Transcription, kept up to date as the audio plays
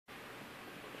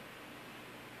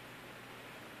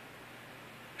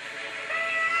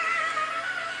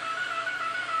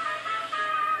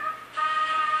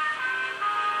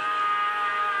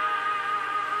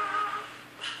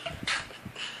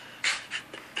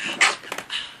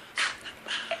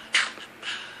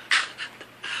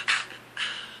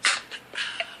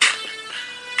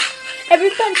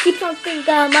Everybody keeps on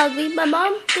thinking I'm ugly. My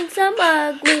mom thinks I'm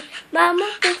ugly.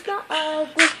 Mama thinks I'm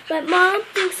ugly. My mom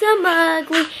thinks I'm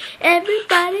ugly.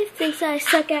 Everybody thinks I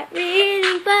suck at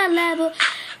reading by level.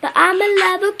 But I'm a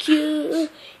level Q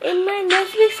in my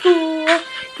nursery school.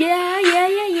 Yeah.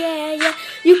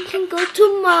 You can go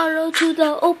tomorrow to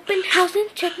the open house and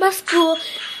check my school.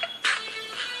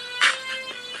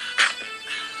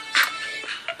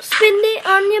 Spend it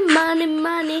on your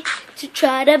money to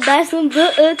try to buy some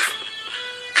books.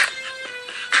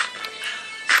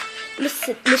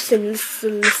 Listen.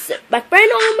 My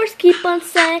friend almost keep on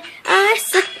saying I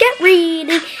suck at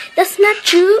reading. That's not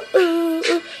true.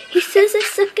 He says I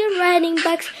suck at riding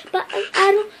bikes, but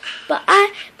I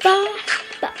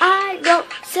don't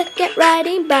suck at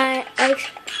riding bikes.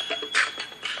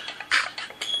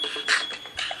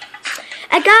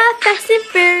 I got Fast and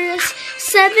Furious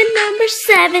 7, number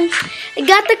 7. I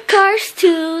got the cars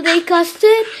too. They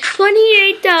costed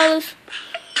 $28.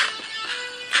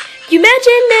 You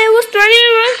imagine they was starting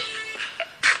to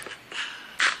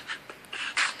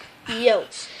run? Yo,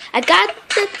 I got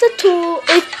the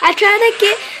toys. I tried to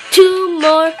get 2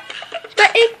 more,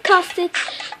 but it costed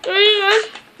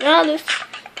 $31.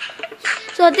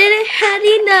 So I didn't have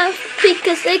enough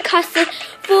because it costed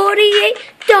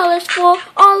 $48 for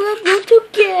all of them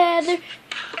together.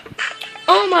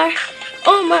 Omar,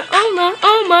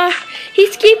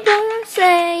 he's keep on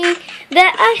saying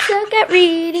that I suck at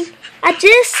reading. I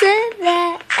just said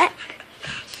that.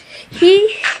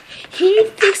 He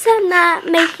thinks I'm not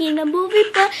making a movie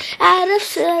but out of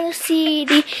a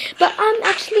CD. But I'm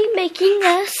actually making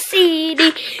a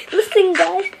CD. Listen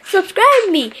guys, subscribe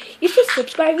me. You should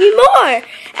subscribe me more.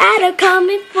 Add a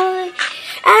comment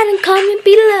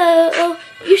below.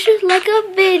 You should like a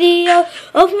video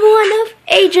of one of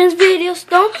Adrian's videos.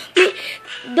 Don't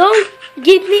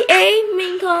give me a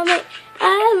mean comment.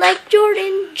 I like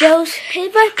Jordan Jones.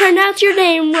 If I pronounce your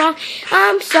name wrong,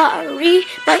 I'm sorry,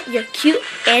 but you're cute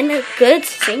and a good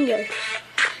singer.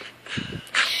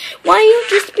 Why you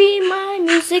just be my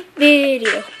music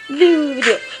video?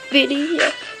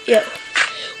 Yo.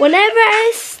 Whenever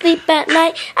I sleep at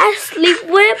night, I sleep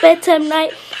with a bedtime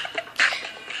night.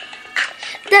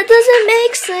 That doesn't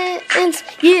make sense.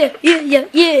 Yeah.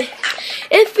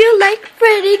 If you like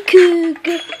Freddy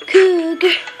Krueger,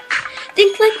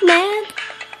 think like man.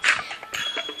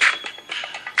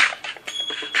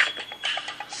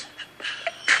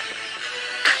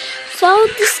 So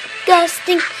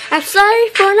disgusting. I'm sorry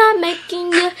for not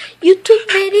making a YouTube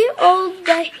video all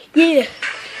day. Yeah.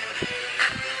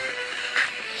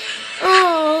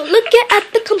 Oh, look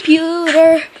at the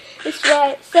computer. It's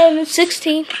right,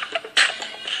 7:16.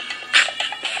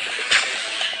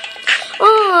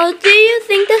 Oh, do you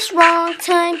think that's wrong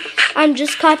time? I'm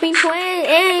just copying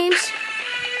twins.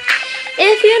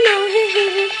 If you know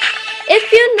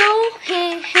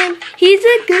him, he's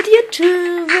a good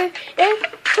YouTuber.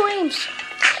 Twins.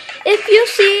 If you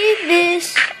see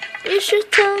this, you should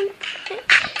tell me.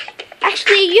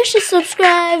 Actually, you should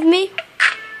subscribe me.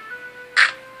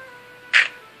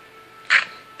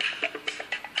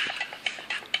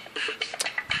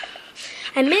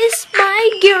 I miss my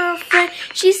girlfriend.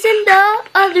 She's in the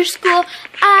other school.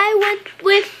 I went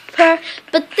with her,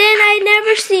 but then I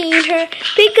never seen her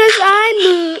because I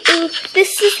moved.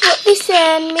 This is what they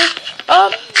send me all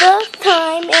the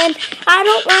time, and I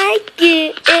don't like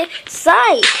it.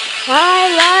 Sigh, I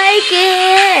like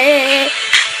it.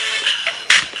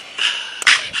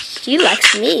 She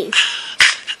likes me.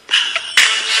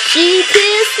 She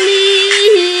kissed me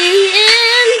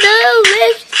in the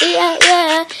lips.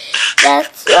 Yeah.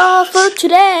 That's all for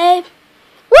today.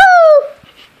 Woo!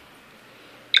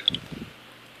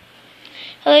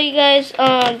 Hello you guys,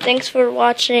 thanks for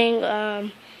watching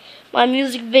my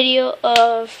music video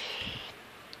of,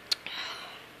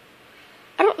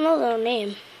 I don't know the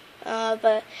name,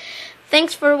 but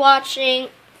thanks for watching.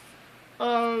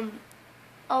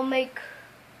 I'll make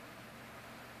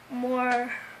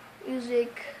more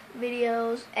music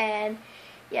videos, and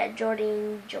yeah,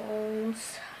 Jordan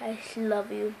Jones, I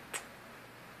love you.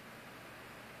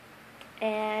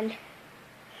 And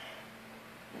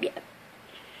yeah,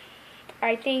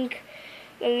 I think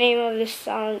the name of this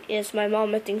song is My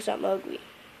Mama Thinks I'm Ugly.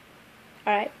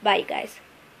 Alright, bye you guys.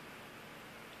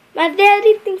 My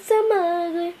daddy thinks I'm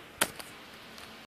ugly.